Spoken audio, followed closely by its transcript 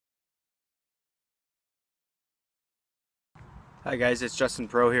Hi guys, it's Justin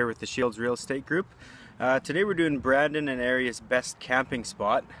Pro here with the Shields Real Estate Group. Today we're doing Brandon and area's best camping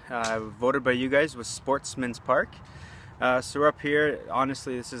spot. Voted by you guys was Sportsman's Park. So we're up here.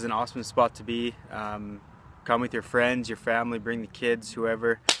 Honestly, this is an awesome spot to be. Come with your friends, your family, bring the kids,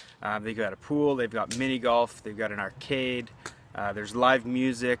 whoever. They've got a pool, they've got mini golf, they've got an arcade, there's live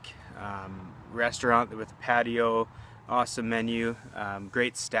music, restaurant with a patio, awesome menu,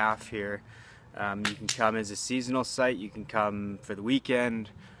 great staff here. You can come as a seasonal site, you can come for the weekend,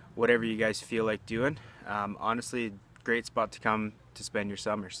 whatever you guys feel like doing. Honestly, great spot to come to spend your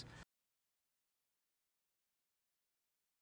summers.